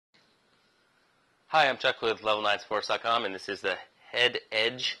Hi, I'm Chuck with Level9Sports.com, and this is the Head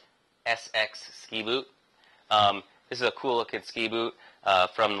Edge SX ski boot. This is a cool looking ski boot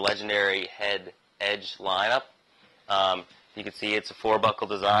from the legendary Head Edge lineup. You can see it's a 4-buckle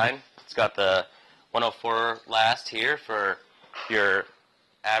design. It's got the 104 last here for your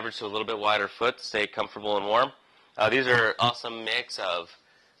average to a little bit wider foot to stay comfortable and warm. These are awesome mix of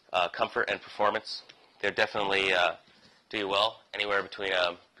comfort and performance. They're definitely do you well anywhere between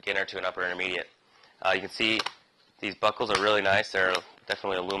a beginner to an upper intermediate. You can see these buckles are really nice. They're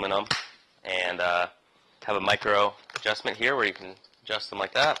definitely aluminum and have a micro adjustment here where you can adjust them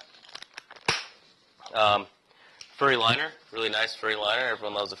like that. Furry liner, really nice furry liner.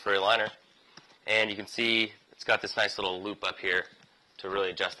 Everyone loves a furry liner. And you can see it's got this nice little loop up here to really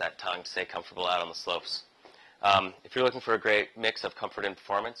adjust that tongue to stay comfortable out on the slopes. If you're looking for a great mix of comfort and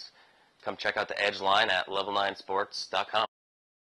performance, come check out the Edge line at level9sports.com.